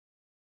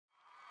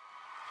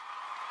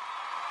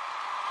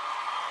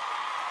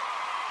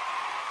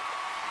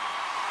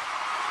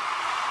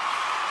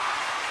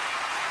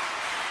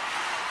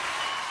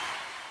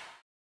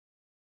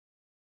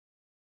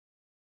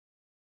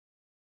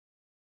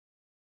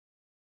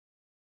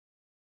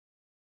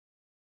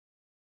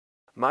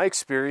My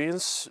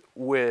experience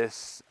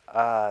with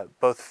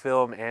both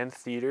film and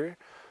theater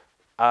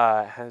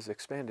has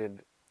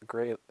expanded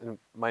great.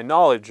 My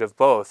knowledge of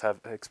both have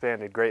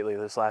expanded greatly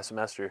this last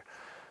semester.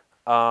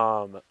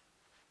 Um,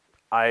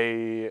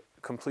 I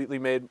completely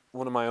made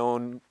one of my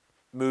own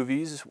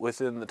movies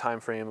within the time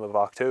frame of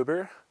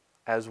October,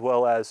 as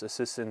well as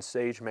assistant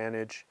stage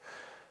manage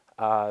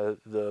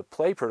the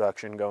play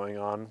production going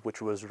on,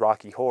 which was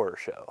Rocky Horror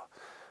Show.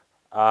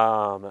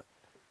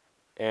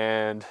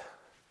 And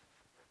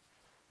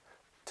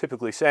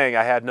typically saying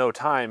I had no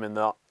time in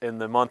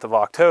the month of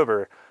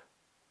October,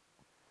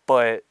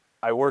 but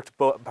I worked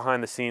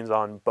behind the scenes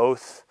on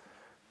both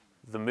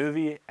the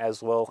movie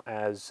as well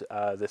as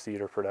the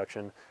theater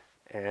production,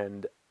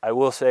 and I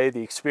will say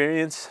the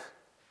experience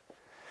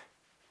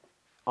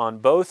on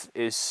both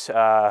is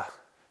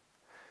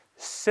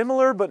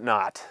similar but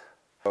not.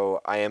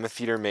 So I am a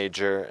theater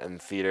major, and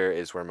theater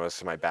is where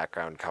most of my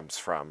background comes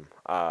from.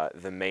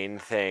 The main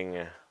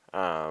thing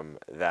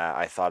that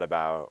I thought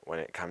about when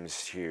it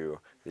comes to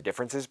the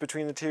differences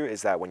between the two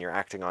is that when you're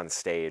acting on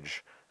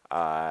stage,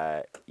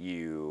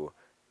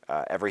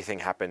 everything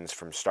happens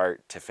from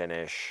start to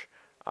finish,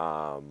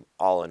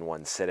 all in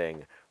one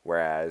sitting,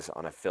 whereas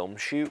on a film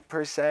shoot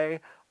per se,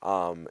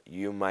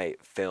 you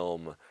might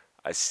film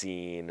a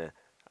scene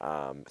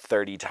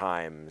 30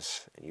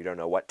 times, and you don't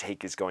know what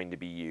take is going to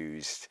be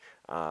used,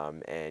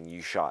 and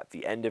you shot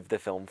the end of the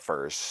film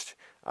first,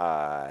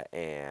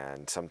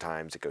 and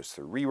sometimes it goes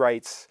through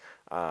rewrites,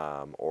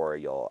 or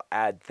you'll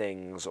add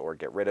things or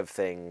get rid of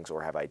things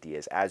or have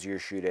ideas as you're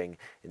shooting.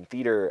 In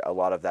theater, a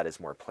lot of that is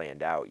more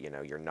planned out. You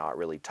know, you're not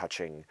really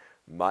touching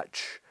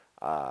much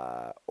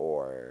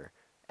or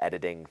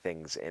editing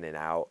things in and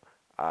out,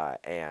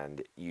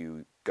 and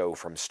you go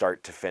from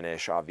start to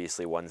finish.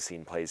 Obviously, one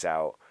scene plays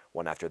out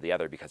one after the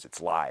other because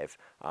it's live.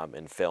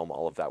 In film,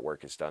 all of that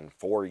work is done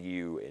for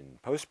you in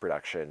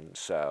post-production,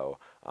 so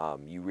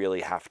you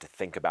really have to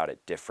think about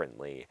it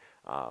differently.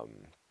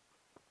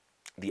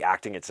 The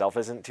acting itself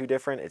isn't too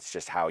different, it's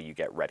just how you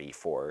get ready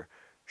for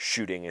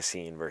shooting a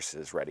scene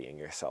versus readying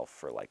yourself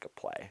for like a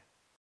play.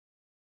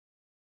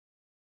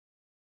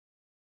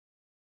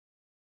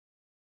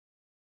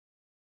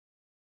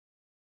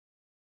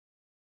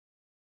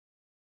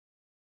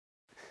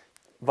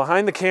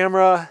 Behind the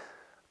camera,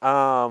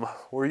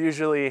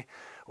 we're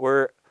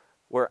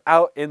we're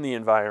out in the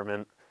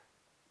environment,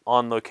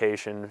 on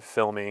location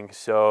filming,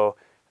 so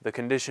the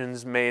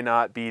conditions may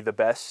not be the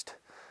best.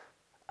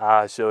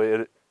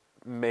 So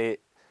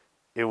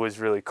it was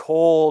really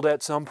cold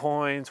at some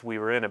points. We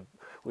were in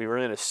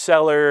a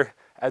cellar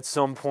at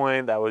some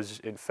point that was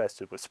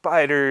infested with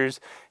spiders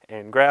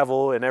and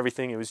gravel and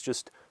everything. It was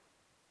just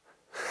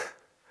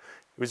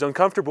it was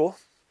uncomfortable,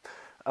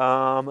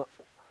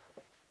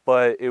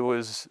 but it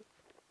was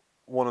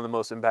one of the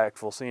most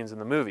impactful scenes in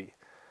the movie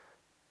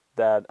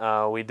that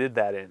we did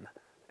that in.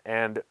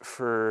 And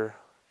for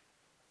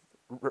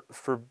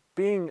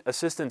being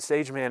assistant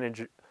stage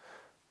manager,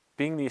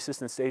 being the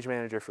assistant stage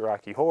manager for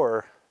Rocky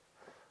Horror,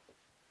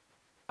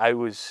 I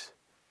was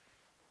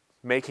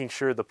making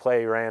sure the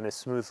play ran as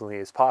smoothly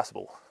as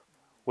possible,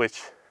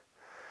 which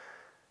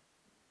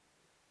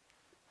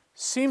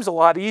seems a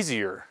lot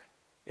easier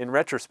in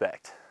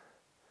retrospect.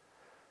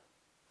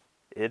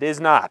 It is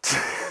not.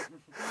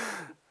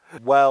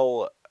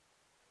 Well,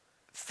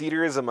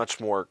 theater is a much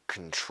more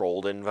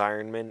controlled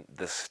environment.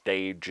 The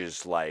stage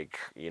is like,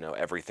 you know,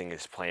 everything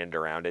is planned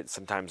around it.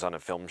 Sometimes on a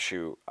film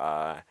shoot,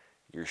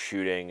 you're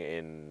shooting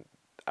in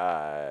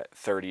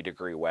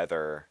 30-degree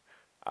weather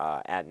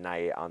at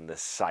night on the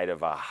side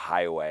of a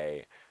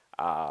highway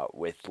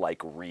with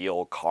like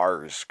real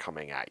cars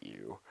coming at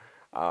you.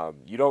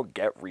 You don't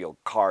get real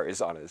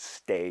cars on a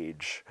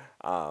stage,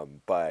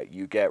 but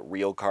you get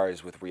real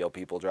cars with real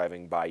people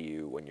driving by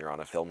you when you're on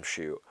a film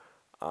shoot.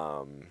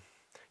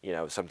 You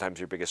know, sometimes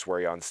your biggest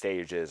worry on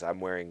stage is I'm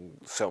wearing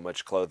so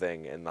much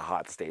clothing and the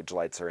hot stage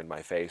lights are in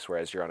my face,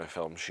 whereas you're on a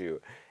film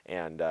shoot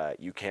and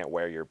you can't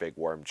wear your big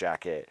warm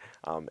jacket,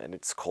 and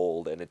it's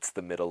cold and it's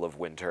the middle of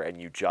winter and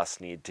you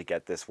just need to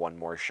get this one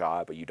more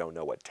shot, but you don't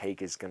know what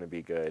take is going to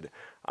be good.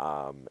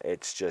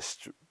 It's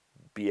just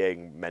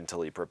being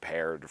mentally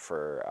prepared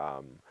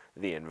for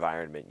the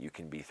environment you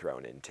can be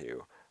thrown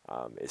into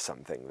is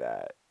something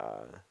that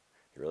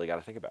you really got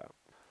to think about.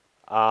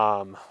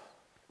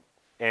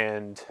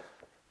 And,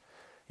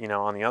 you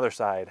know, on the other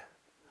side,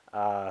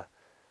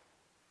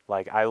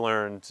 like I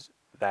learned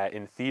that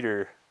in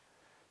theater,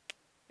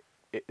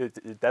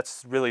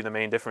 that's really the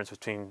main difference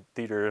between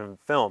theater and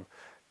film,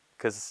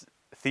 because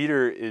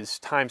theater is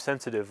time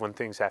sensitive when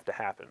things have to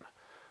happen.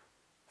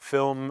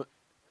 Film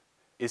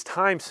is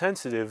time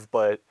sensitive,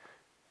 but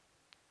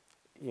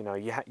you know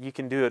you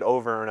can do it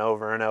over and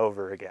over and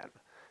over again.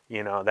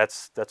 You know,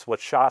 that's what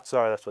shots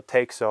are. That's what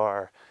takes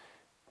are.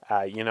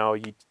 You know,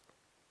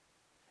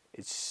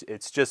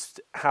 it's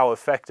just how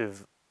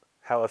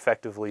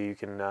effectively you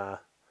can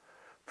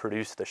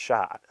produce the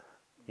shot.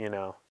 You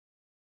know.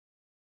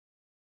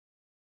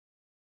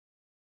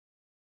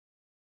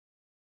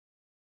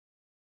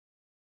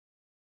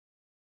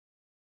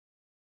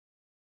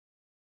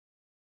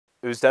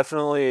 it was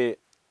definitely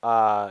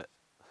uh,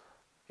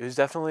 it was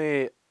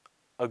definitely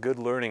a good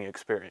learning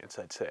experience,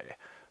 I'd say,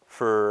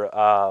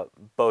 for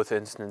both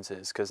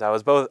instances, because I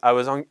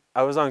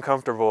was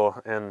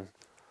uncomfortable in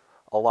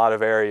a lot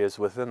of areas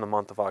within the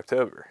month of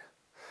October.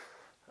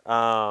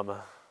 Um,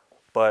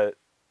 but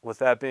with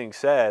that being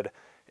said,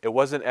 it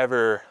wasn't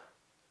ever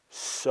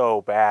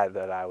so bad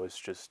that I was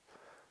just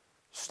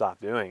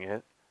stopped doing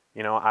it.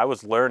 You know, I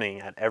was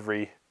learning at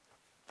every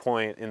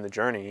point in the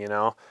journey, you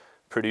know,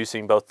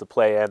 producing both the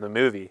play and the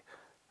movie.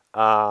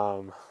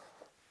 Um,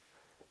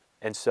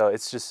 and so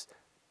it's just,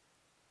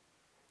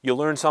 you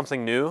learn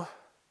something new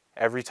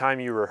every time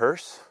you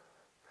rehearse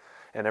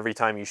and every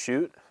time you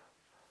shoot.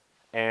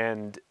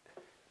 And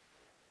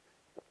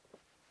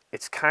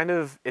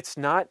it's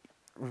not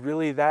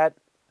really that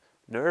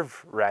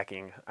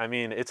nerve-wracking. I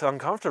mean, it's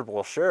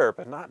uncomfortable, sure,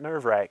 but not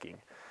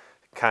nerve-wracking.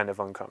 Kind of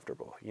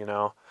uncomfortable, you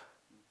know?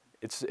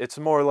 It's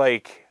more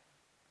like,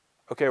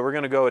 okay, we're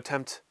going to go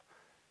attempt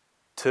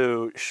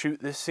to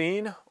shoot this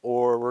scene,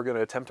 or we're going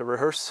to attempt to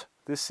rehearse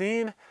this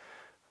scene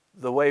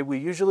the way we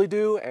usually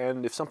do,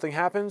 and if something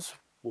happens,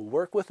 we'll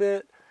work with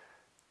it,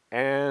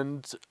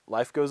 and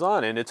life goes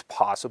on, and it's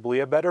possibly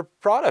a better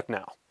product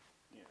now.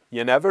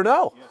 You never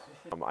know.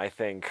 I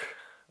think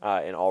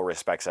in all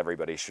respects,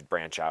 everybody should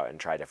branch out and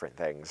try different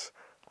things.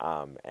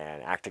 And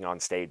acting on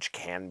stage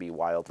can be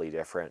wildly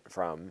different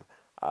from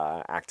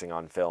acting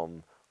on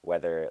film,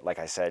 whether, like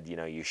I said, you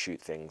know, you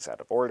shoot things out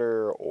of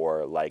order,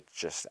 or like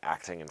just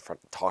acting in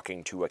front,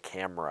 talking to a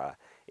camera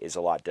is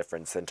a lot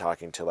different than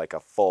talking to like a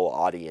full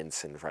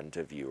audience in front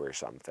of you or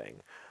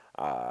something.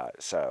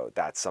 So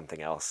that's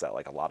something else that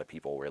like a lot of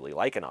people really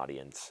like an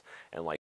audience, and like